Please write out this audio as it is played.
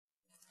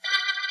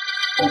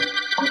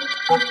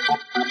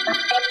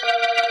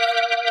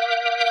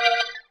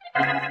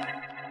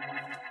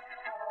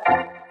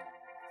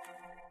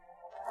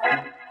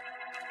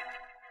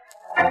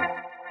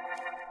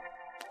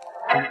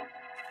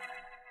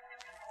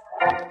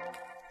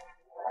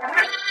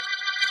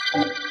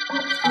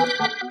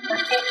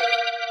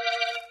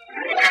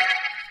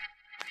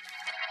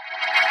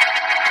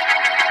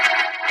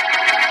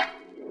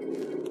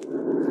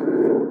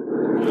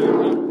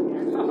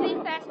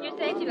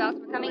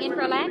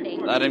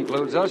That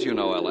includes us, you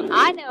know, Ellen.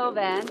 I know,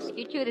 Vance. If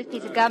you chew this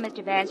piece of gum,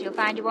 Mr. Vance, you'll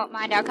find you won't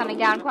mind our coming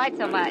down quite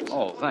so much.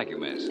 Oh, thank you,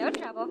 miss. No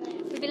trouble.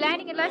 We'll be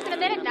landing in less than a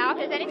minute now. If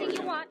there's anything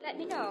you want, let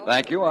me know.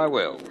 Thank you, I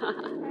will.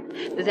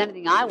 If there's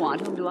anything I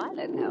want, whom do I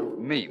let know?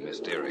 Me, Miss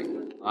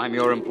Deering. I'm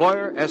your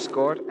employer,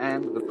 escort,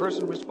 and the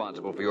person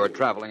responsible for your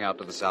traveling out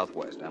to the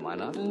Southwest, am I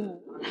not?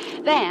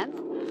 Vance,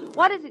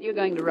 what is it you're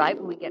going to write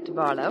when we get to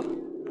Barlow?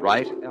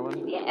 Right,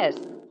 Ellen? Yes.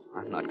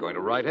 I'm not going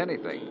to write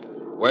anything.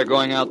 We're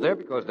going out there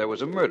because there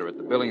was a murder at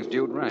the Billings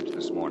Jude Ranch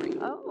this morning.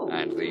 Oh.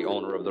 And the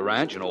owner of the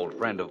ranch, an old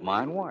friend of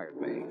mine, wired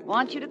me.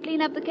 Want you to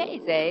clean up the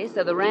case, eh?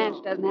 So the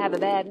ranch doesn't have a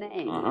bad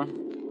name. Uh-huh.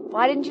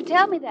 Why didn't you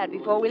tell me that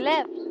before we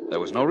left? There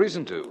was no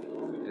reason to.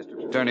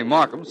 District Attorney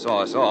Markham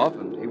saw us off,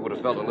 and he would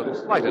have felt a little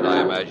slighted, I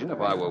imagine, if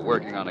I were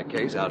working on a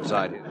case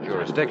outside his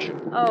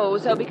jurisdiction. Oh,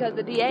 so because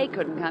the DA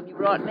couldn't come, you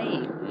brought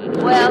me.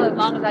 Well, as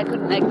long as I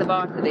couldn't make the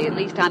varsity, at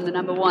least I'm the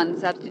number one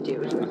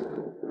substitute.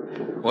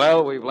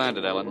 Well, we've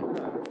landed, Ellen.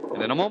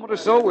 And in a moment or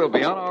so, we'll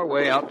be on our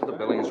way out to the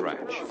Billings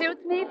Ranch.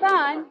 Suits me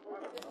fine.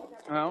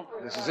 Well,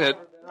 this is it.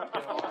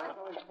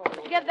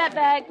 Get that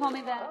bag for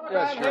me, Vance.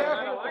 Yes, sure.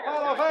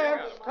 Apollo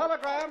Vance.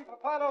 Telegram.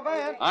 Apollo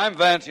Vance. I'm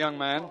Vance, young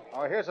man.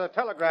 Oh, here's a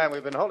telegram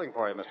we've been holding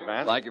for you, Mr.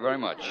 Vance. Thank you very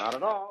much. Not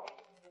at all.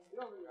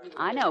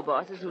 I know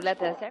bosses who let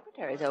their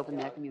secretaries open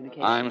their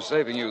communications. I'm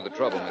saving you the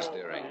trouble, Miss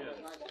Deering.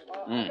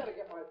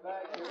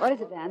 What is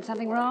it, Vance?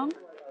 Something wrong?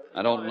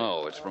 I don't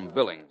know. It's from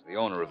Billings, the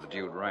owner of the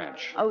Jude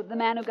Ranch. Oh, the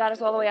man who got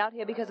us all the way out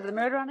here because of the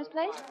murder on his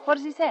place? What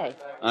does he say?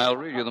 I'll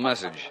read you the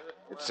message.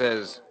 It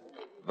says,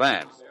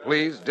 Vance,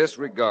 please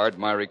disregard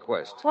my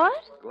request. What?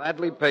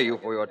 Gladly pay you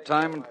for your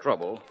time and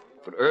trouble,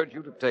 but urge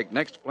you to take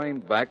next plane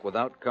back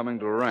without coming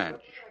to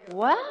ranch.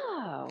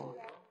 Wow.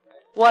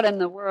 What in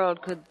the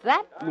world could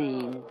that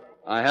mean?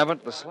 I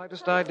haven't the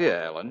slightest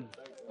idea, Ellen,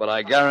 but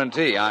I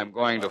guarantee I'm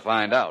going to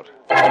find out.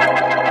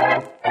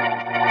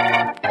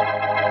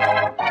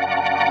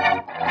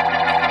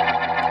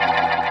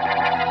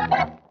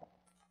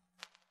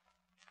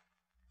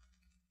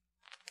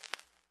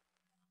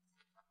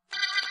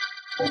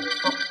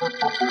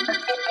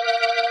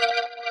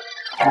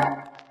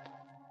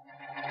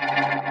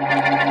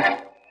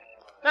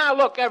 Now,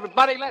 look,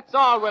 everybody, let's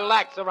all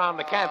relax around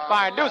the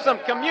campfire and do some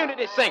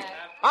community singing.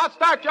 I'll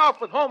start you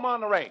off with Home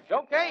on the Range,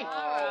 okay?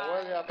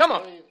 Come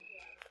on.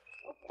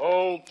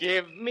 Oh,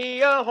 give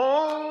me a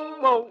home,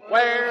 oh,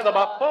 where the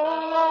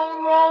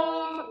buffalo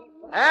roam,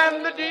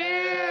 and the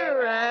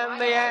deer and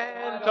the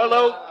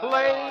antelope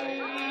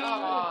play,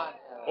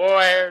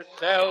 where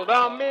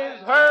seldom is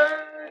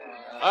heard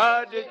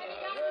a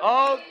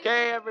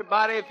Okay,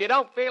 everybody, if you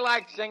don't feel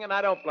like singing,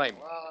 I don't blame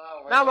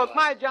you. Now, look,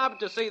 my job is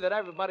to see that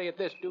everybody at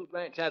this Jude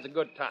Ranch has a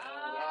good time.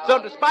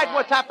 So despite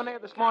what's happened here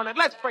this morning,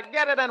 let's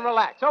forget it and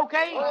relax,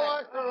 okay?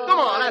 Come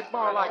on, that's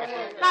more like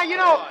it. Now, you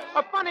know,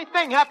 a funny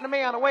thing happened to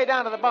me on the way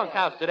down to the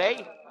bunkhouse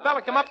today. A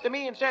fella come up to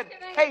me and said,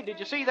 "Hey, did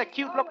you see that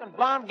cute-looking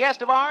blonde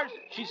guest of ours?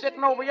 She's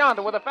sitting over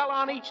yonder with a fella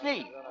on each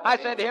knee." I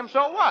said to him,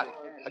 "So what?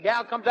 A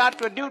gal comes out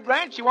to a Jude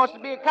Ranch, she wants to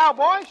be a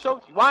cowboy,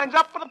 so she winds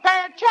up with a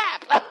pair of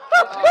chaps."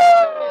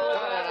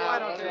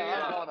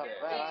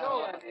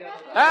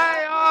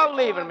 Hey, all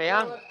leaving me,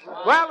 huh?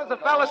 Well, as the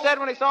fella said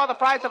when he saw the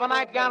price of a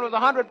nightgown was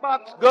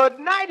 $100, good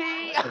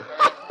nighty.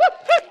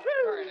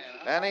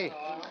 Danny?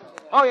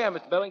 Oh, yeah,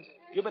 Mr. Billings.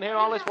 You been here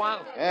all this while?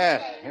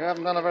 Yes. You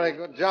haven't done a very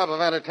good job of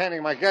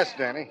entertaining my guests,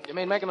 Danny. You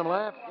mean making them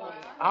laugh?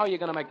 How are you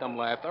going to make them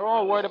laugh? They're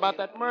all worried about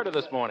that murder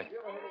this morning.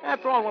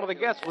 After all, one of the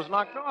guests was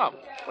knocked off.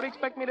 What do you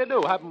expect me to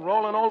do? Have them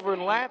rolling over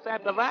and laugh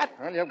after that?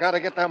 Well, you've got to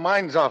get their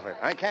minds off it.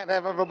 I can't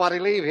have everybody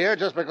leave here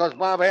just because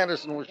Bob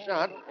Anderson was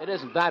shot. It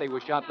isn't that he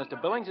was shot, Mr.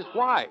 Billings. It's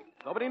why.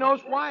 Nobody knows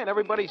why, and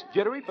everybody's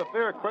jittery for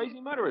fear a crazy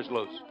murderer's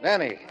loose.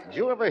 Danny, did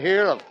you ever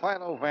hear of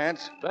Philo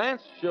Vance?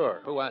 Vance?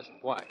 Sure. Who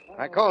hasn't? Why?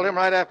 I called him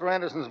right after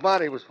Anderson's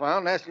body was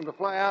found and asked him to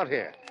fly out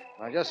here.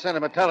 I just sent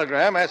him a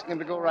telegram asking him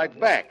to go right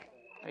back.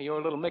 Hey, you're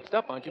a little mixed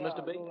up, aren't you,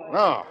 Mr. B?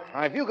 No.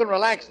 Now, if you can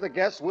relax the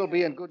guests, we'll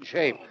be in good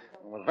shape.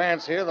 And with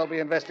Vance here, there'll be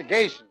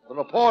investigations. The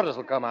reporters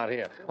will come out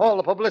here. All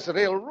the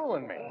publicity will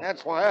ruin me.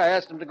 That's why I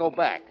asked him to go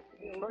back.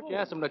 First you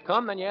asked him to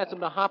come, then you asked him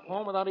to hop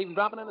home without even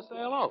dropping in to say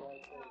hello.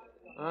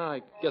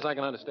 I guess I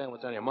can understand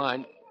what's on your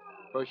mind.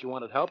 First you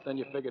wanted help, then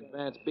you figured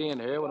Vance being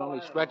here would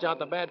only stretch out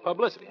the bad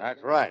publicity.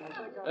 That's right.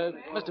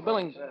 Mr.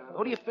 Billings,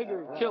 who do you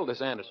figure killed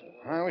this Anderson?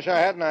 I wish I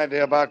had an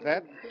idea about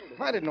that.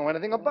 I didn't know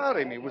anything about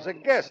him. He was a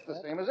guest, the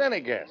same as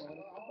any guest.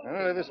 And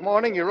early this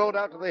morning, he rode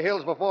out to the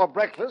hills before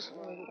breakfast.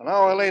 An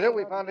hour later,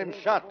 we found him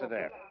shot to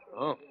death.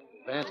 Oh,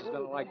 Vance is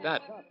going to like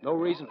that. No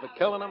reason for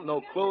killing him,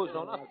 no clues,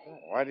 no nothing.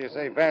 Why do you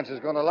say Vance is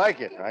going to like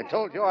it? I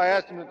told you I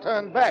asked him to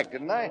turn back,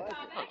 didn't I?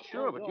 Oh,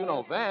 sure, but you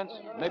know Vance.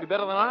 Maybe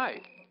better than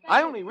I.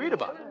 I only read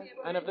about it.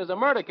 And if there's a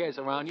murder case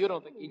around, you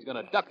don't think he's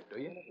going to duck it,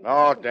 do you?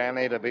 No,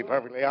 Danny, to be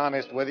perfectly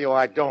honest with you,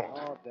 I don't.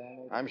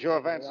 I'm sure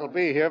Vance will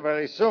be here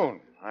very soon.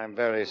 I'm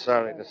very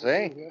sorry to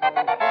say.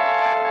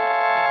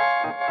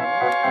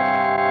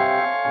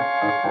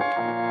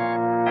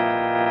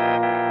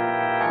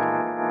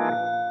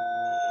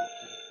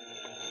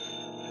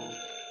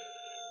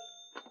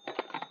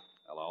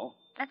 Hello?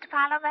 Mr.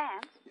 Philo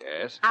Vance,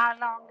 Yes? our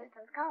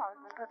long-distance call has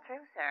been put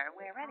through, sir.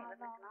 We're ready with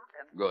Mr.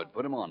 Markham. Good.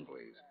 Put him on,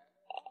 please.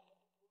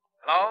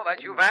 Hello,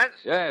 that's you, Vance?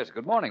 Yes,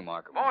 good morning,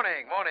 Markham.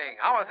 Morning.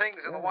 How are things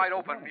in the wide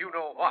open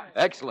you-know-what?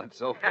 Excellent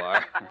so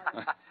far.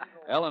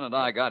 Ellen and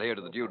I got here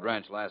to the Jude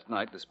Ranch last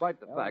night, despite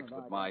the fact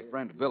that my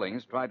friend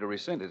Billings tried to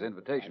rescind his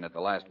invitation at the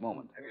last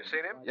moment. Have you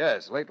seen him?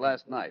 Yes, late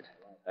last night.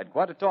 Had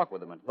quite a talk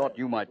with him and thought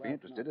you might be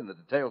interested in the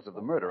details of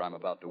the murder I'm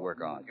about to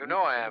work on. You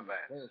know I am,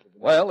 Vance.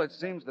 Well, it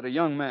seems that a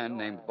young man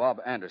named Bob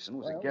Anderson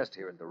was a guest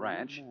here at the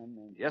ranch.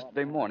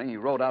 Yesterday morning, he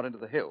rode out into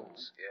the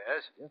hills.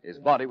 Yes? His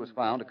body was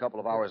found a couple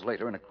of hours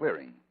later in a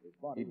clearing.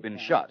 He'd been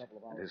shot,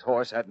 and his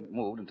horse hadn't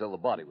moved until the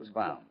body was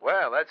found.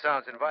 Well, that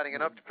sounds inviting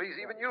enough to please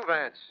even you,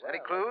 Vance. Any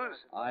clues?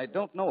 I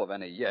don't know of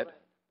any yet.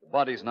 The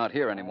body's not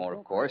here anymore,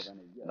 of course,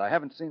 and I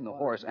haven't seen the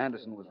horse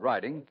Anderson was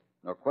riding,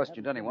 nor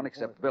questioned anyone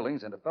except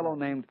Billings and a fellow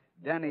named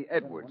Danny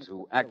Edwards,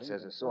 who acts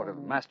as a sort of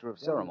master of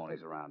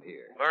ceremonies around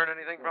here. Learn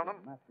anything from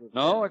them?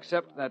 No,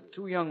 except that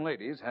two young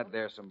ladies had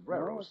their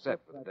sombreros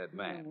set with the dead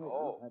man.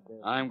 Oh.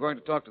 I'm going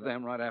to talk to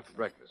them right after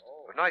breakfast.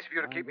 Well, nice of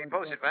you to keep me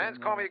posted, Vance.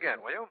 Call me again,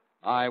 will you?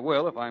 I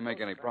will if I make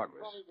any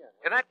progress.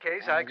 In that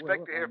case, I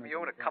expect to hear from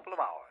you in a couple of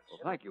hours. Well,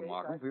 thank you,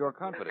 Markham, for your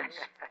confidence.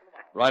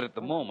 Right at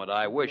the moment,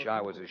 I wish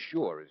I was as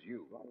sure as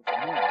you.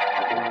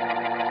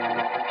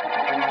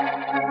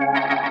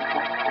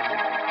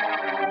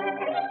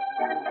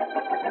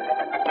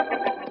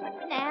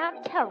 Now,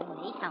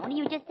 Tony,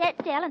 you just sit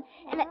still and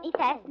let me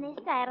fasten this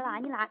saddle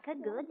on you like a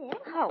good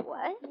little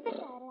horse.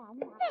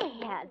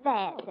 There,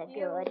 that's a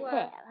good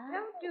fella.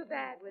 Don't do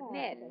bad with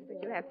Ned,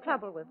 but you have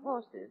trouble with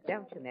horses,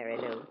 don't you, Mary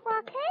Lou?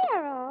 Well,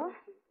 Carol,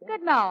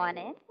 good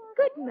morning.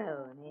 Good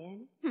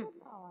morning.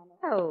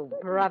 Oh,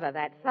 brother,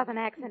 that southern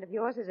accent of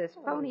yours is as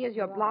phony as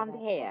your blonde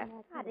hair.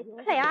 I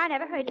declare I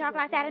never heard you talk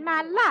like that in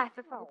my life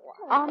before.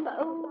 On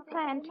the old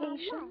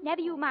plantation?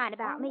 Never you mind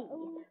about me.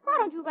 Why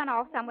don't you run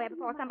off somewhere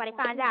before somebody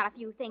finds out a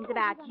few things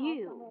about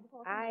you?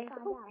 I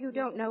hope you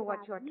don't know what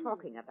you're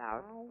talking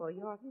about, for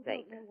your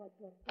sake.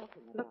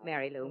 Look,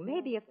 Mary Lou,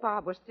 maybe if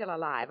Bob were still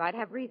alive, I'd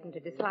have reason to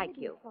dislike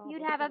you.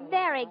 You'd have a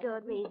very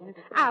good reason.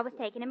 I was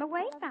taking him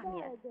away from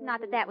you.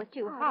 Not that that was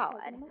too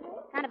hard.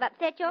 Kind of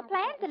upset your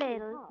plans a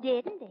little,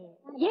 didn't it?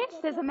 Yes,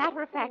 as a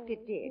matter of fact,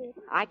 it did.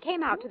 I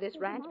came out to this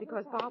ranch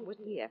because Bob was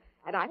here,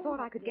 and I thought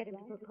I could get him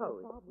to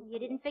propose. You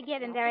didn't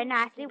forgive him very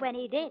nicely when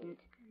he didn't.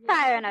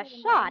 Firing a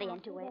shot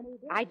into him.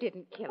 I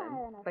didn't kill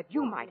him, but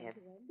you might have.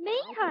 Me,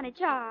 honey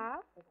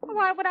child?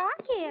 Why would I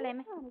kill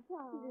him?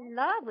 He's in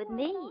love with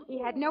me. He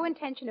had no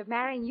intention of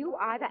marrying you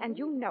either, and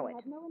you know it.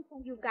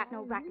 You've got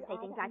no right to say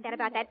things like that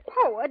about that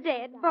poor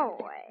dead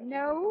boy.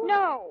 No?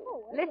 No.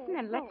 Listen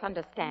and let's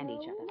understand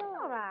each other.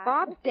 All right.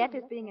 Bob's death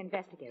is being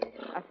investigated.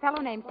 A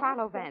fellow named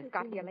Philo Vance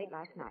got here late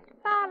last night.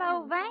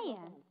 Philo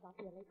Vance?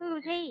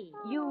 Who's he?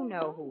 You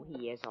know who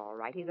he is, all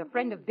right. He's a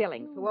friend of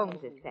Billings, who owns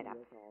this setup.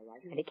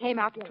 And he came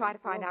out to try to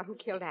find out who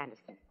killed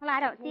Anderson. Well, I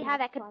don't see how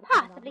that could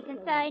possibly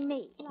concern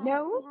me.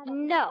 No?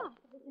 No.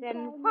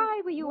 Then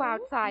why were you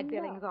outside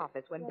Billings'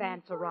 office when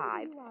Vance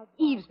arrived,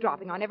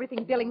 eavesdropping on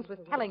everything Billings was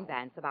telling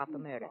Vance about the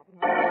murder?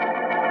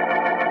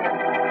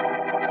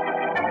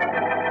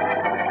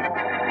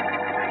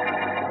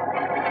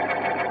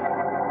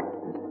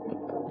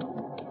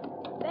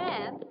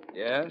 Vance,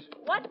 Yes?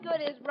 what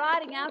good is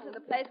riding out to the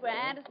place where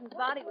Anderson's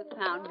body was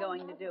found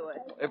going to do it?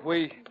 If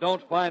we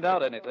don't find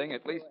out anything,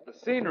 at least the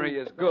scenery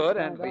is good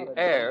and the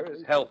air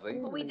is healthy.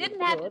 Well, we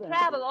didn't have to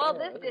travel all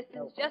this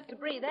distance just to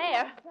breathe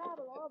air.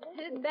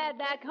 It isn't bad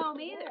back home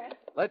either.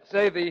 Let's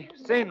say the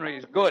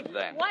scenery's good,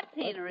 then. What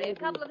scenery? A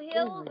couple of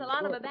hills, a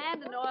lot of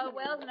abandoned oil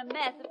wells, and a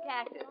mess of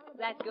cactus. Is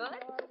that good?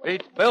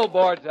 Beats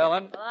billboards,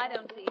 Ellen. Well, I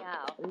don't see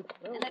how.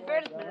 An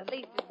advertisement, at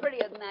least, is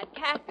prettier than that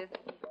cactus.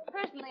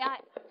 Personally,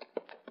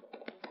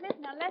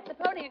 Listen, unless the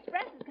Pony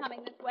Express is coming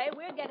this way,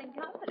 we're getting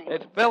company.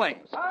 It's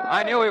Billings.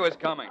 I knew he was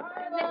coming.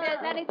 And if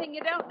there's anything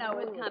you don't know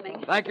is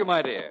coming. Thank you,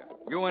 my dear.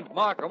 You and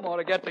Markham ought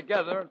to get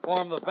together and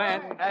form the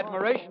Vance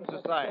Admiration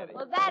Society.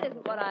 Well, that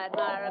isn't what I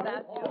admire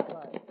about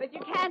you. But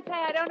you can't say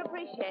I don't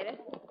appreciate it.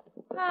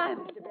 Hi,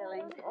 Mr.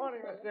 Billings.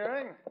 Morning, Miss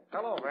Deering.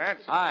 Hello, Vance.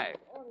 Hi.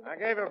 I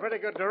gave you pretty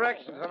good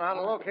directions on how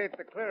to locate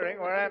the clearing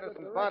where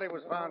Anderson's body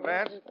was found,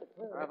 Vance.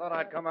 I thought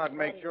I'd come out and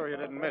make sure you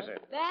didn't miss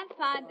it. Vance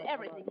finds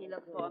everything he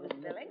looks for,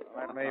 Mr. Billings.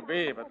 Well, that may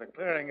be, but the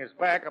clearing is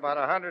back about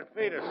 100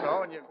 feet or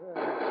so, and you...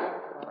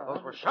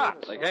 Those were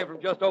shots. They came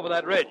from just over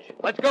that ridge.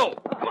 Let's go.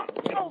 Come on.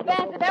 Oh,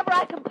 Vance, if ever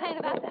I complain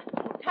about the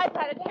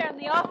typewriter chair in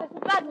the office,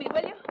 flood me,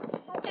 will you?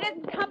 It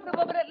isn't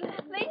comfortable, but at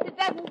least it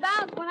doesn't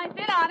bounce when I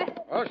sit on it.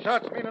 Those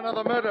shots mean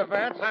another murder,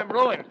 Vance. I'm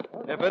ruined.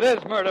 If it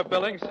is murder,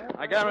 Billings,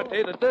 I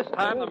guarantee that this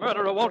time the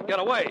murderer won't get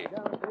away.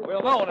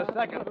 We'll know in a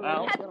second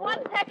now. That's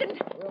 1 second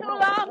too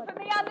long for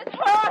me on this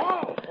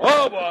horse.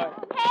 Oh, boy.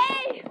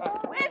 Hey,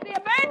 where's the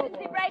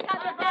emergency brake on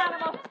this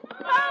animal?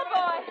 Oh,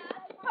 boy.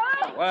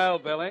 Oh. Well,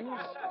 Billings,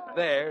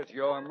 there's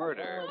your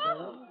murder.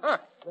 Huh.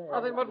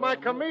 Nothing but my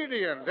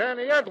comedian,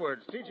 Danny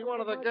Edwards, teaching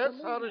one of the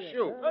guests how to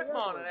shoot. Good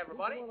morning,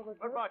 everybody. What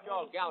brought you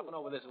all galloping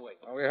over this way?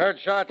 Well, we heard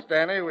shots,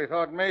 Danny. We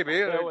thought maybe...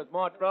 There was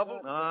more trouble?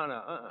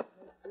 No.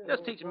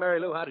 Just teaching Mary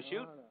Lou how to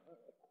shoot.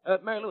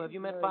 Mary Lou, have you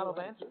met Philo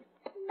Vance?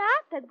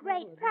 Not the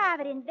great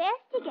private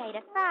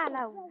investigator,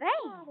 Philo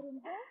Vance.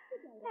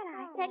 Well,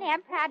 I certainly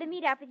am proud to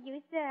meet up with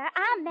you, sir.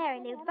 I'm Mary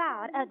Lou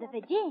Bard of the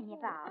Virginia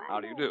Bar. How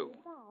do you do?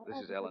 This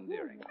is Ellen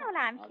Deering. Well,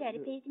 I'm sure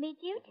pleased to meet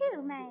you,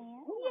 too,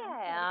 ma'am.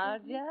 Yeah, I'll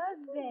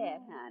just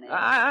bet, honey.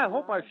 I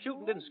hope our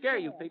shooting didn't scare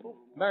you people.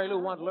 Mary Lou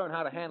wanted to learn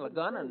how to handle a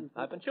gun, and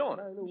I've been showing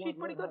her. She's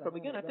pretty good for a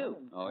beginner, too.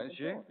 Oh, is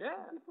she? Yeah.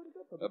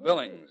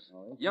 Billings,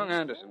 young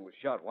Anderson was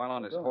shot while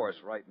on his horse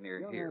right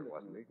near here,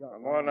 wasn't he?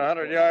 More than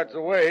 100 yards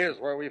away is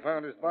where we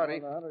found his body.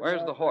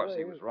 Where's the horse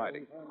he was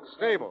riding?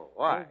 Stable.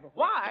 Why?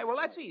 Why? Well,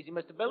 that's easy,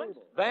 Mr. Billings.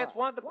 Vance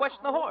wanted to question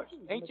the horse.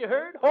 Ain't you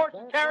heard?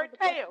 Horses carry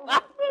tail.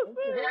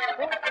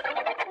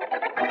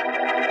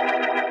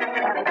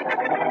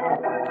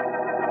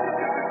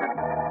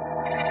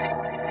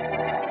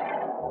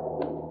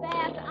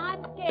 Vance,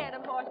 I'm scared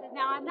of horses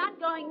now. I'm not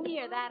going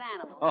near that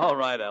animal. All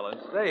right, Ellen.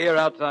 Stay here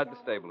outside the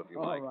stable if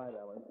you like.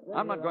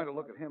 I'm not going to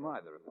look at him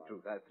either if the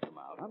truth has to come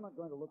out.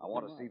 I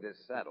want to see this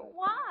saddle.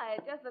 Why?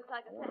 It just looks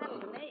like a saddle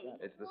to me.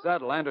 It's the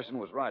saddle Anderson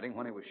was riding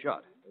when he was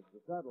shot.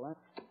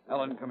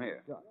 Ellen, come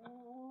here.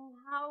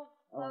 How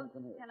close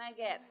can I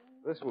get?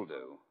 This will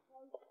do.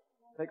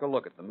 Take a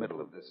look at the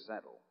middle of this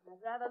saddle.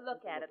 I'd rather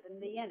look at it than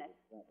be in it.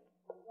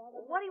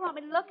 What do you want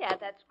me to look at?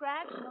 That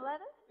scratch in the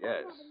leather?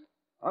 Yes.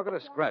 How could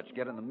a scratch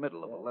get in the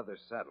middle of a leather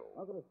saddle?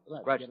 A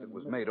scratch that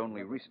was made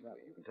only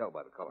recently. You can tell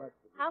by the color.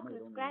 How could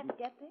a scratch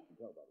get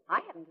there? I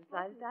haven't the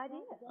slightest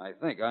idea. I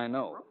think I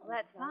know. Well,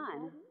 that's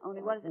fine.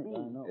 Only what does it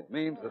mean? It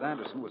means that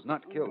Anderson was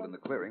not killed in the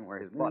clearing where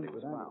his body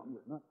was found.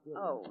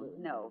 Oh,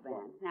 no,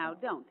 Vance. Now,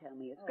 don't tell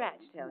me a scratch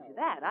tells you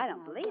that. I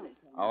don't believe it.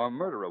 Our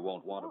murderer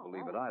won't want to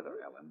believe it either,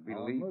 Ellen.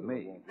 Believe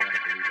me.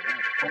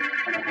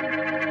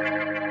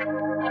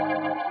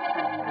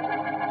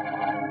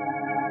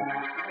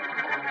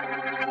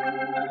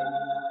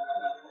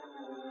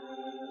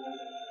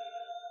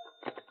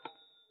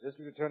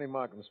 District Attorney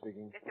Markham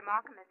speaking. Mr.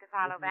 Markham, Mr.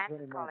 Philo Vance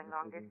is calling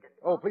long distance.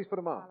 Oh, please put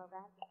him on.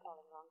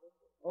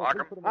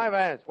 Markham? Hi,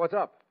 Vance. What's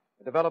up?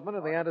 A development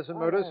in the Anderson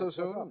murder so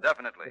soon?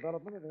 Definitely.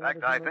 In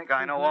fact, I think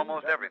I know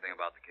almost everything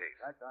about the case.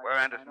 Where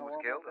Anderson was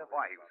killed and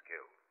why he was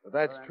killed. If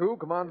that's true,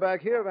 come on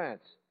back here,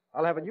 Vance.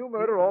 I'll have a new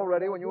murder all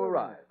ready when you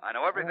arrive. I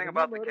know everything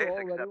about the case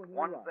except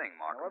one thing,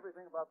 Markham.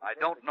 I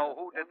don't know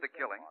who did the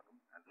killing.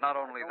 And not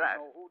only that,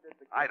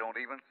 I don't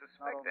even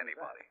suspect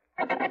anybody.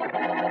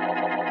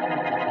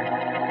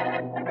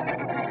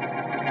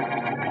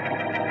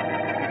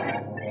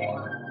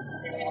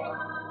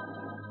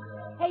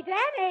 Hey,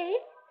 Danny,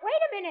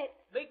 wait a minute.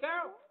 Lee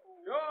Carroll?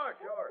 Sure.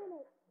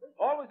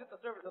 Always at the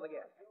service of the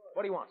guest.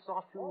 What do you want,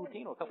 soft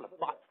routine or a couple of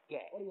pot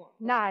gas?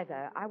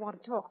 Neither. I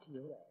want to talk to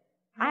you.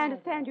 I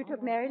understand you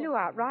took Mary Lou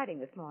out riding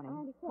this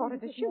morning. Taught her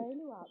to shoot.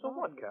 So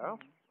what, Carol?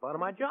 Part of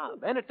my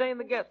job. Entertain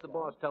the guests, the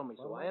boss tell me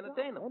so. I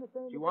entertain them.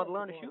 She want to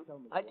learn to shoot?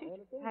 I teach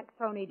her. That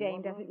phony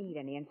dame doesn't need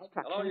any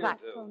instructions. Hello, you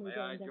two.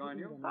 May I join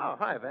you? Oh,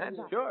 hi, Vance.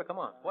 Sure, come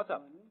on. What's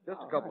up?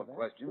 Just a couple of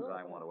questions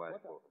I want to ask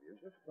both of you.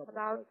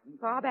 About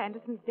Bob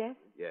Anderson's death?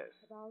 Yes.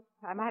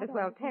 I might as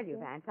well tell you,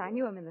 Vance. I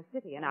knew him in the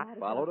city, and I...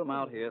 Followed him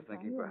out here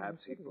thinking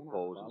perhaps he'd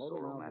propose in so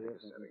romantic a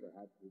setting.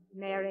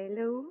 Mary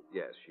Lou?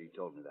 Yes, she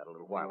told me that a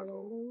little while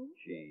ago.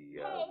 She,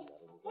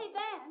 Hey,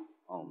 Vance.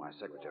 Oh, my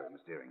secretary,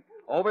 Miss Deering.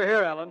 Over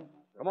here, Ellen.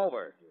 Come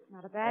over.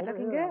 Not a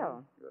bad-looking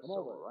girl. You're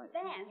so right.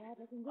 Vance.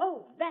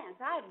 Oh, Vance,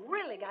 I've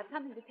really got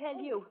something to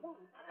tell you.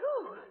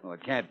 Whew. Well,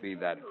 it can't be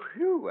that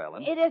whew,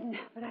 Ellen. It isn't,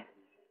 but I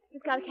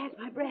just got to catch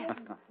my breath.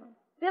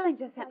 Billings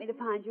just sent me to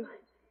find you.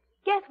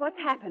 Guess what's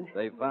happened?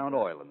 They found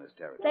oil in this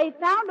territory. They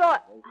found oil.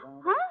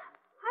 Huh?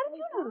 How did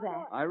you know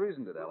that? I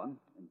reasoned it, Ellen.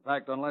 In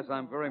fact, unless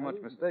I'm very much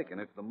mistaken,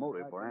 it's the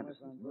motive for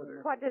Anderson's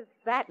murder. What does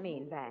that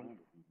mean, Vance?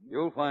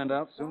 You'll find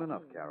out soon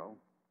enough, Carol.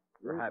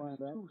 Perhaps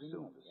too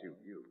soon to suit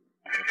you.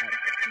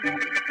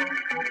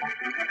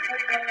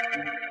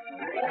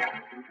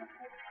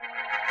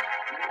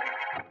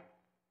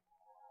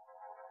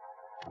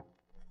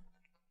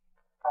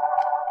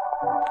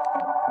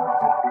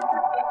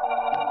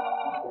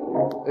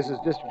 This is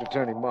District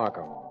Attorney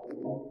Markham.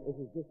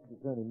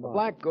 The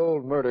Black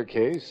Gold murder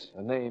case,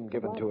 a name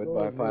given to it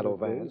by Philo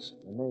Vance,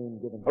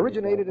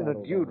 originated in a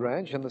dude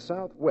ranch in the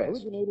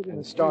Southwest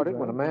and started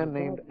when a man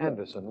named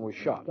Anderson was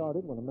shot.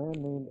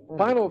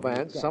 Philo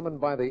Vance, summoned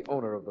by the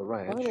owner of the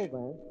ranch,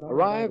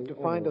 arrived to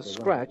find a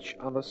scratch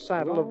on the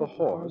saddle of the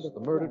horse the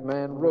murdered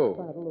man rode,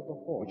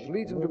 which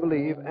leads him to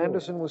believe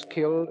Anderson was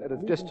killed at a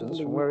distance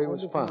from where he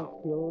was found.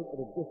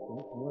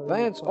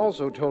 Vance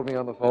also told me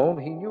on the phone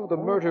he knew the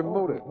murder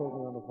motive.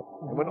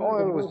 And when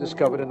oil was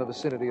discovered in the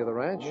vicinity of the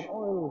ranch,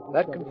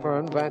 that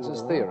confirmed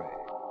Vance's theory.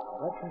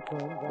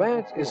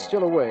 Vance is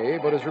still away,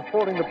 but is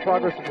reporting the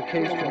progress of the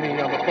case to me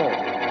on the phone.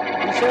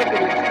 He said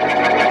that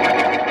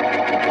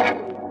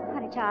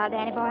Honey child,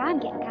 Danny boy, I'm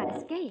getting kind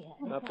of scared.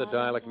 Up the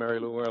dialect, Mary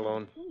Lou. We're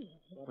alone.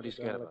 What are you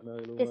scared about?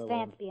 This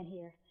Vance being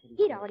here.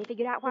 He'd already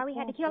figured out why we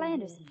had to kill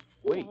Anderson.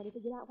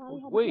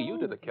 You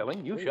did the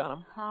killing. You shot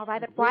him. All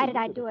right, but why did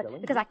I do it?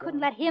 Because I couldn't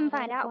let him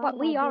find out what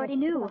we already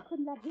knew.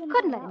 Couldn't let him,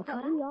 could I?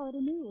 I don't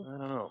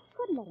know.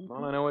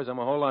 All I know is I'm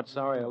a whole lot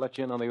sorry I let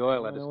you in on the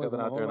oil I discovered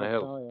out there in the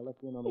hills.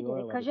 You did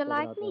it because you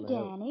like me,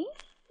 Danny.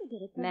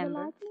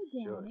 Remember?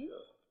 Sure.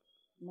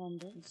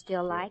 Remember? You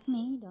still like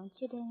me, don't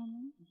you,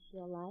 Danny? You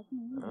still like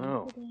me, I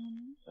know.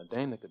 A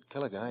dame that could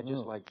kill a guy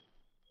just like...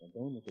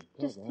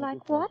 Just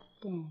like what,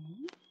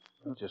 Danny?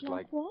 Just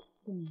like... What,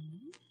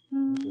 Danny?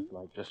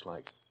 Just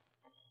like...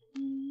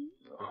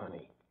 Oh,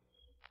 honey.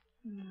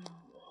 No.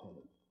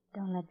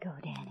 Don't let go,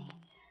 Danny.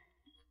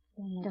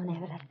 Don't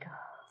ever let go.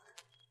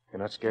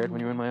 You're not scared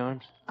when you're in my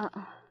arms?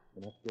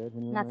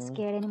 Not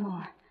scared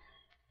anymore.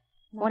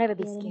 Won't ever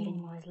be scared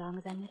anymore as long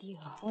as I'm with you.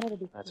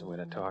 That's the way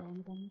to talk.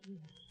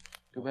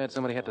 Too bad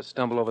somebody had to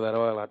stumble over that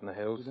oil out in the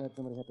hills.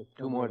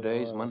 2 more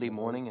days, Monday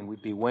morning, and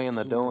we'd be way in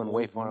the dough and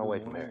way far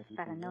away from here. If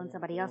I'd have known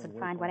somebody else would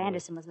find what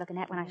Anderson was looking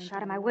at when I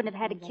shot him, I wouldn't have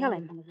had to kill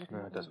him. No,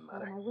 it doesn't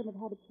matter.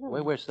 The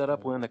way we're set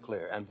up, we're in the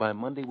clear, and by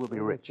Monday we'll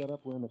be rich.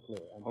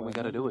 All we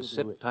gotta do is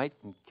sit tight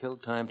and kill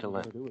time till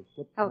then.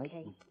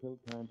 Okay.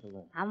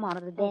 I'm one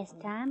of the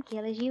best time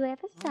killers you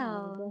ever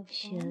saw,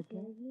 sugar.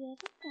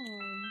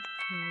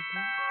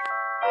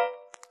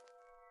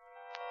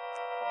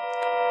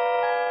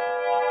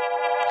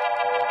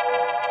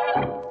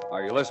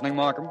 Are you listening,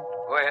 Markham?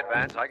 Go ahead,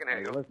 Vance. I can hear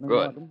you.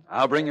 Good.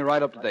 I'll bring you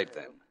right up to date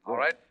then. All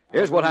right.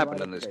 Here's what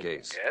happened in this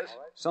case. Yes?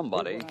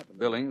 Somebody,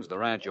 Billings, the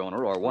ranch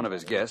owner, or one of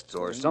his guests,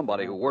 or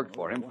somebody who worked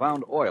for him,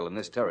 found oil in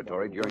this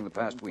territory during the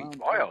past week.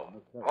 Oil?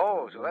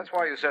 Oh, so that's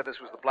why you said this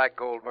was the Black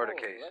Gold murder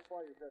case.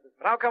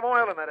 But how come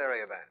oil in that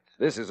area, Vance?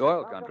 This is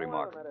oil country,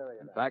 Markham.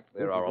 In fact,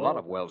 there are a lot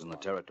of wells in the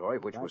territory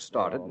which were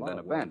started and then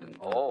abandoned.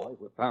 Oh.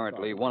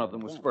 Apparently, one of them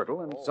was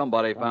fertile, and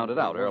somebody found it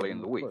out early in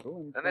the week.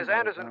 Then this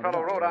Anderson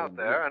fellow rode out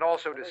there and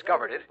also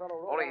discovered it,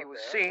 only he was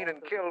seen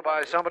and killed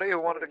by somebody who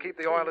wanted to keep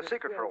the oil a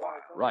secret for a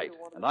while. Right,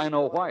 and I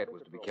know why it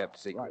was to be kept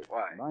secret. Why?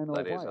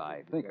 That is,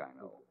 I think I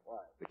know.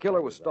 The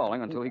killer was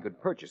stalling until he could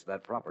purchase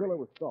that property.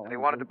 And he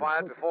wanted to buy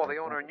it before the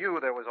owner knew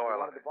there was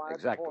oil on it.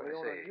 Exactly. I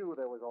see.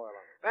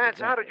 Vance,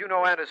 how did you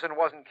know Anderson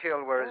wasn't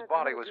killed where his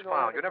body was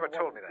found? You never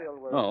told me that.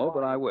 No,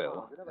 but I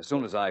will, as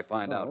soon as I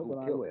find out who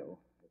killed him.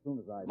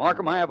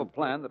 Markham, I have a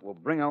plan that will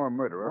bring our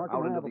murderer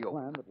out into the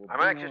open.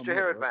 I'm anxious to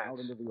hear it,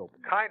 Vance.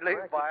 Kindly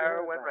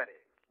fire when ready.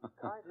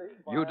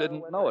 You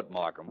didn't know it,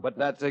 Markham, but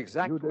that's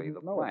exactly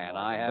the plan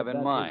I have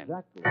in mind.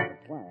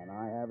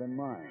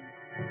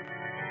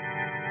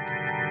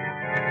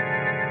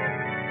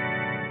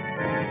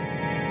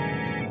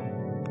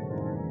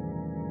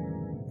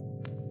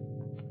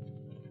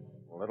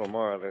 A little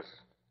more of this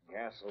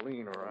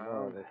gasoline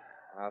around.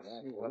 I'll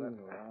see what it...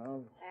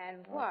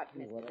 And what,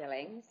 Mr.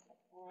 Billings?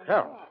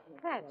 Carol.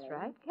 That's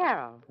right,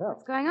 Carol.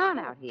 What's going on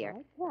out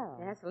here?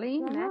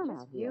 Gasoline,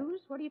 matches,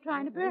 fuse? What are you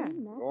trying to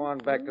burn? Go on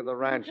back to the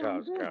ranch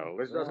house, Carol.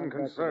 This doesn't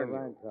concern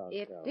you.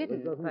 It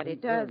didn't, but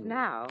it does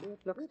now.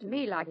 Looks to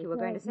me like you were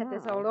going to set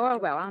this old oil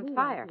well on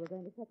fire.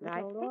 But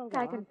I think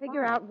I can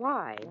figure out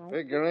why.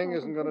 Figuring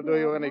isn't going to do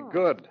you any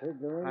good.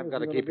 I've got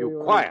to keep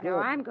you quiet. No,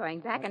 I'm going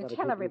back and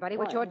tell everybody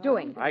what you're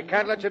doing. I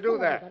can't let you do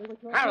that.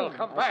 Carol,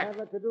 come back.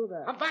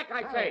 Come back,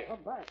 I say.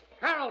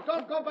 Carol,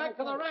 don't go back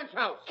to the ranch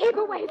house. Keep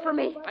away from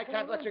me. I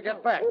can't let you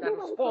get back.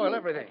 That'll spoil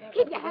everything.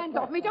 Keep your hands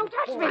off me. Don't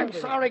touch me. I'm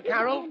sorry,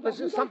 Carol. This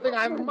is something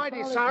I'm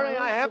mighty sorry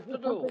I have to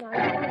do.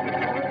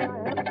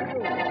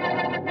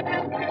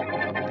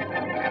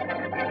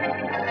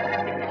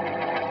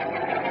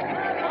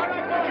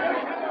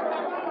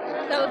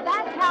 So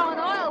that's how an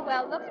oil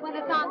well looks when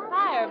it's on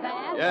fire,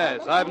 Van.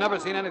 Yes, I've never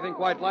seen anything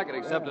quite like it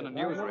except in a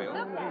newsreel.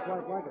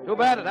 Too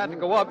bad it had to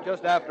go up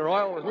just after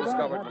oil was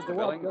discovered, Mr.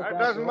 Billings. That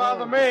doesn't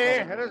bother me.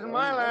 It isn't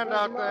my land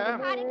out there.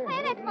 I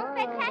declare that's the most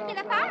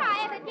spectacular fire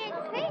I ever did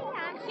see.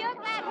 I'm sure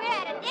glad we're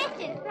at a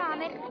distance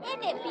from it.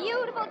 Isn't it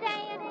beautiful,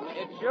 Danny?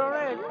 It sure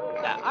is.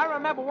 I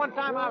remember one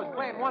time I was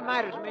playing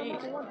one-nighters in the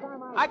East.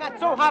 I got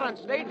so hot on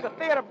stage, the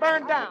theater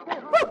burned down.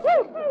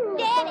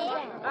 Daddy,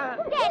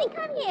 Daddy,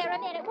 come here a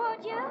minute,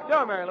 won't you?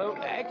 Sure, Mary Lou.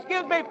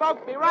 Excuse me,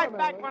 folks. Be right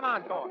back for an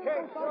encore.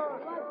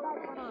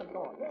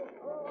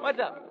 What's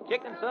up?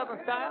 Chicken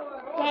Southern style?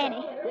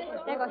 Danny,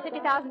 there goes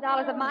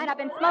 $50,000 of mine up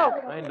in smoke.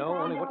 I know,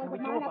 only what can we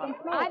do about it?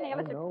 I mail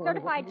a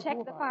certified check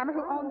to the farmer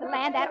who owned the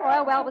land that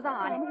oil well was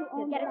on.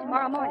 He'll get it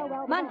tomorrow morning.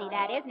 Monday,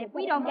 that is, and if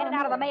we don't get it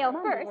out of the mail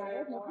first...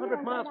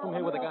 100 miles from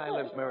here where the guy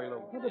lives, Mary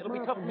Lou. It'll be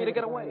tough for me to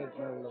get away.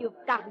 You've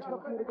got to.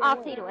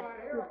 I'll see to it.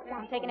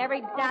 I'm taking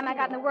every dime I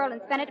got in the world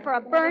and spend it for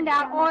a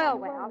burned-out oil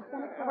well.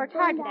 I worked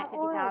hard for that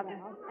 $50,000.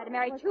 I had to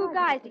marry 2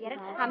 guys to get it.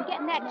 I'm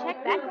getting that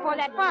check back before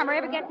that farmer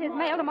ever gets his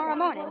mail tomorrow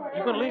morning.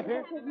 You gonna leave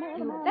here?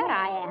 You bet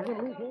I am.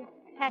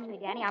 Catch me,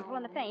 Danny. I'm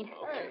pulling the faint.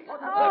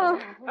 Oh.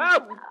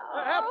 Help!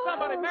 Help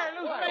somebody. Mary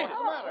Lou's fainted.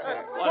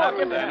 What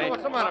happened, Danny?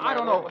 What's the matter? I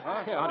don't know.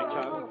 Here, honey,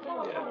 child.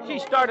 She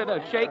started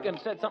a shake and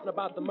said something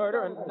about the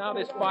murder, and now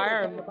this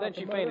fire, and then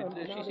she fainted.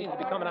 She seems to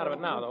be coming out of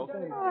it now, though.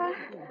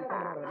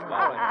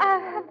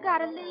 I've got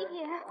to leave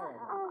here.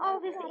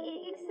 All this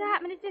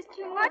excitement is just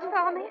too much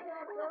for me.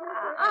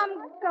 I'm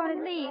going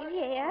to leave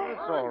here.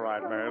 It's all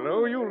right, Mary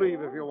Lou. You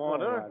leave if you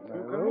want to.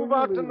 You can move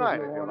out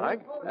tonight if you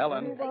like.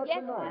 Ellen,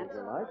 Yes, Vance.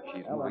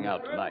 she's moving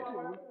out tonight.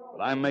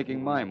 But I'm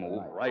making my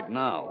move right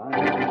now.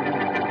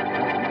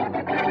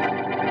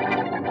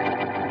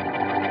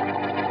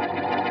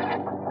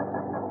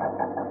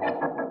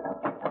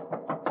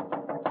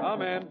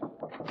 Come in.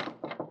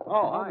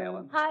 Oh, hi,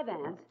 Ellen. Hi,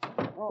 Vance.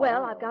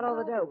 Well, I've got all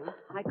the dope.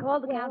 I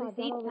called the county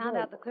seat, found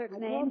out the clerk's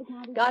name,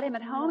 got him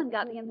at home, and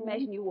got the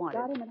information you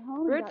wanted.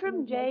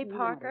 Bertram J.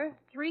 Parker,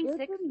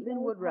 36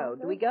 Linwood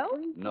Road. Do we go?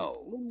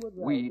 No,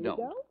 we don't.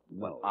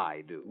 Well,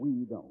 I do.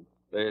 We don't.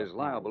 There's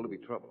liable to be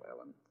trouble,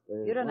 Ellen.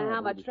 You don't know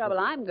how much trouble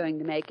I'm going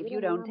to make if you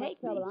don't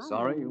take me.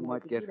 Sorry you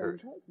might get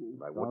hurt.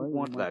 But I wouldn't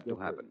want that to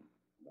happen.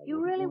 You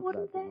really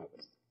wouldn't,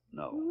 Vance?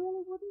 No.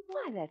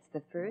 Why, that's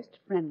the first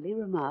friendly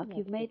remark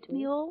you've made to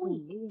me all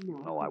week.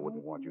 No, I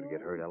wouldn't want you to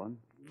get hurt, Ellen.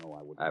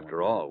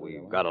 After all,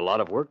 we've got a lot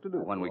of work to do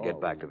when we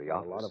get back to the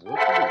office.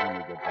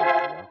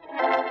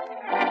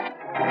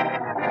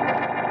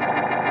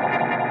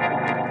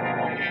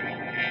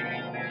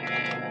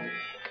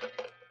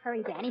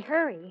 Hurry, Danny,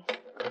 hurry.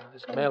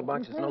 This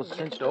mailbox is no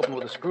cinch to open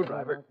with a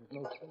screwdriver.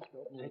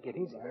 Take it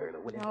easy, Mary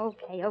Lou, will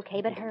you?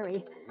 Okay, but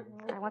hurry.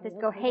 I want this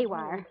to go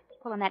haywire.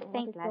 Pulling that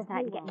faint last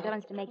night and getting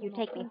Billings to make you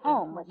take me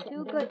home was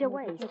too good to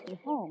waste.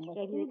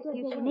 Gave you the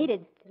excuse you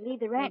needed to leave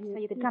the ranch so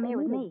you could come here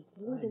with me.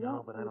 I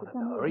know, but I don't have to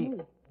hurry.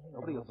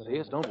 Nobody will see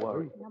us, don't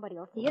worry. Nobody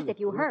will see us if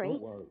you hurry.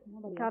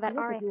 We saw that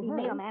RFD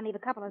mailman leave a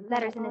couple of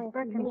letters in this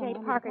Bertram J.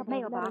 Parker's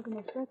mailbox.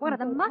 One of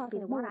them must be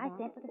the one I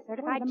sent with a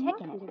certified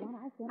check in it.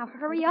 Now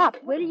hurry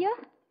up, will you?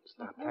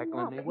 Stop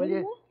haggling me, will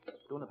you?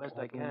 Doing the best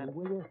I can.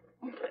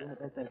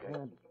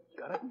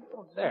 Got it?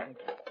 There.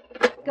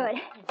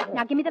 Good.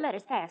 Now give me the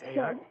letters fast.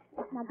 Good.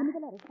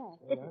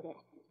 This is it.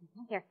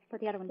 Here, put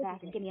the other one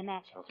back and give me a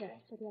match. Okay.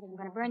 I'm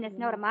going to burn this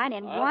note of mine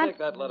in I'll one... take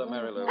that letter,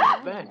 Mary Lou.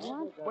 Vance,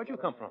 where'd you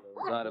come from?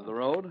 Side of the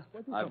road.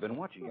 I've been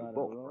watching you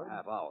both for a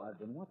half hour.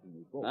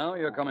 Now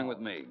you're coming with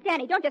me.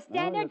 Danny, don't just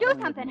stand there. Do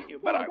something. You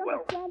bet I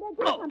will.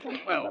 Oh,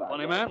 well,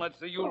 funny man, let's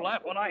see you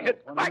laugh when I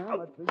hit. Back. Turn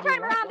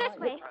him around this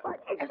way.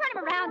 Turn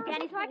him around,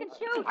 Danny, so I can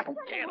shoot.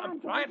 I'm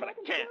trying, but I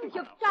can't.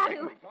 You've got to.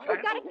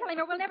 You've got to kill him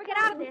or we'll never get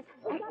out of this.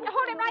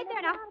 Hold him right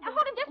there now.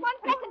 Hold him just 1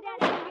 second,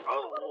 Danny.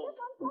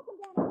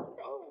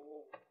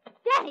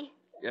 Danny.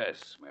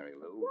 Yes, Mary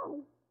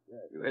Lou.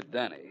 You hit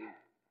Danny.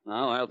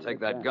 Now I'll take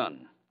that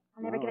gun.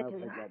 I'll never give it to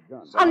you.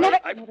 Sorry, I'll never...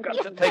 I've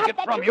got to take it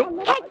from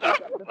you.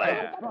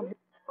 There.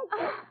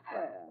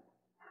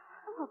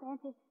 Oh,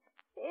 Vance,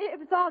 it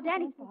was all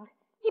Danny's fault.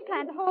 He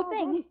planned the whole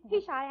thing.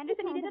 He shot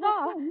Anderson. He did it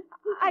all.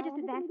 I just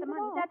advanced the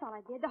money. That's all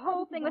I did. The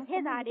whole thing was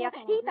his idea.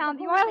 He found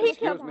the oil. He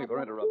killed... Excuse me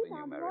for interrupting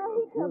you, Mary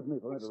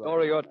Lou. The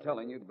story you're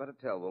telling, you'd better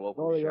tell the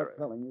local sheriff.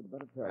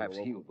 Perhaps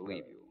he'll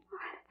believe you.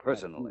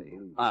 Personally,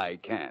 I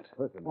can't.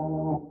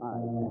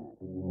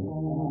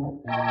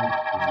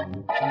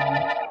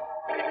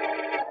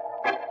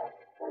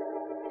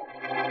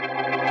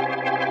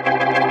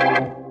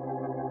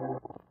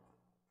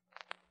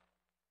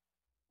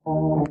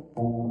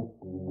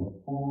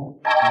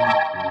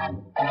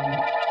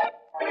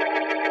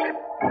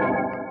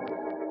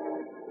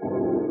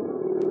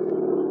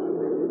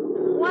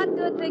 One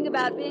good thing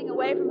about being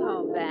away from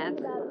home,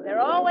 Vance, there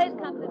always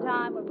comes a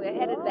time when we're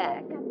headed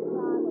back.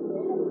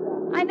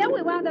 I know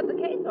we wound up the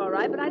case all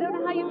right, but I don't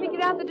know how you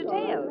figured out the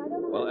details.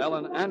 Well,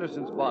 Ellen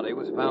Anderson's body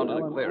was found in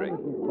a clearing.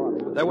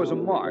 There was a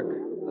mark,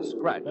 a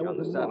scratch on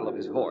the saddle of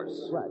his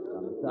horse.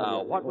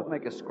 Now, what would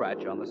make a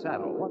scratch on the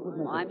saddle?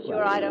 Well, I'm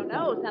sure I don't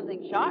know.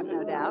 Something sharp,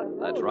 no doubt.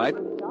 That's right.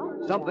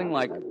 Something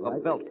like a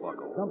belt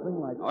buckle.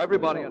 Now,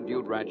 everybody on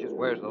Dude ranches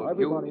wears those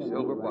huge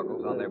silver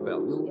buckles on their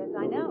belts. Yes,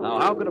 I know. Now,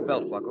 how could a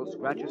belt buckle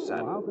scratch a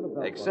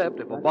saddle? Except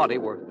if a body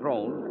were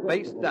thrown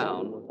face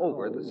down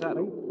over the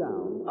saddle.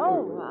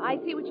 Oh, I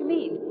see what you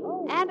mean.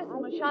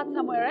 Anderson was shot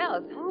somewhere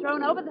else,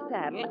 thrown over the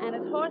saddle, and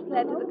his horse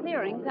led to the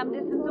clearing some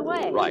distance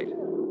away. Right.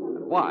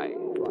 And why?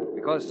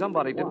 Because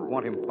somebody didn't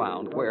want him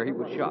found where he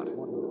was shot.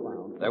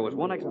 There was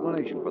one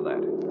explanation for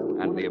that,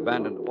 and the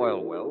abandoned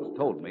oil wells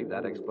told me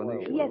that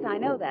explanation. Yes, I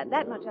know that.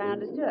 That much I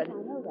understood.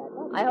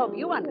 I hope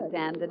you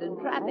understand that in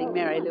trapping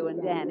Mary Lou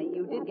and Danny,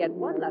 you did get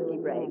one lucky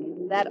break.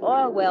 That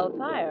oil well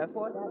fire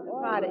forced them to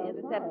try to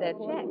intercept their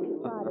check.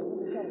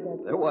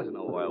 There was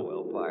no oil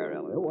well fire,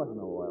 Ellen.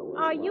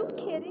 Are you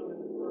kidding?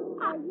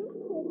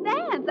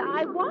 Vance,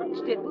 I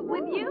watched it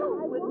with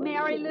you, with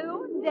Mary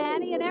Lou, and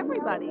Danny, and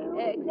everybody,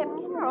 except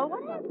Carol.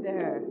 What happened to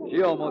her?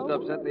 She almost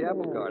upset the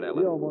apple cart,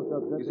 Ellen.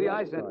 You see,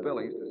 I sent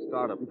Billings to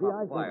start a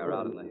pop fire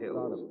out in the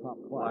hills.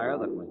 A fire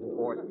that was to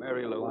force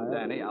Mary Lou and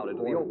Danny out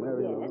into the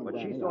open. But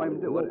she saw him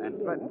do it and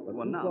threatened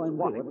to announce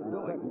what he was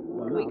doing.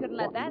 We couldn't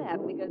let that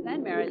happen because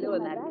then Mary Lou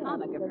and that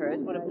comic of hers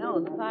would have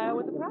known the fire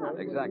was a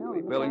problem. Exactly.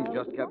 Billings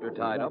just kept her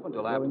tied up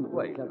until after the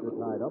blaze.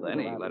 Then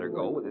he let her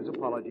go with his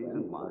apologies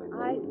and mine.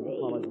 I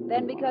see.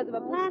 Then because of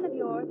a plan of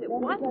yours, it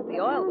wasn't the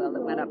oil well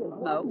that went up in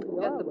smoke,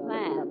 just the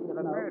plans of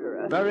a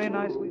murderer. Very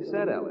nicely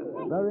said, Ellen.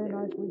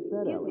 Excuse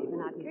me for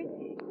not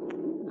curtsying.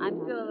 I'm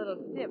still a little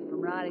stiff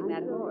from riding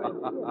that horse.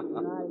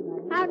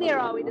 How near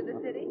are we to the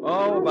city?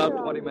 Oh,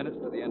 about 20 minutes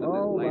to the end of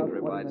this plane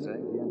trip, I'd say.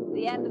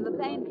 The end of the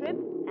plane trip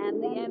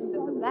and the end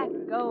of the Black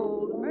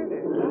Gold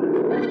murder.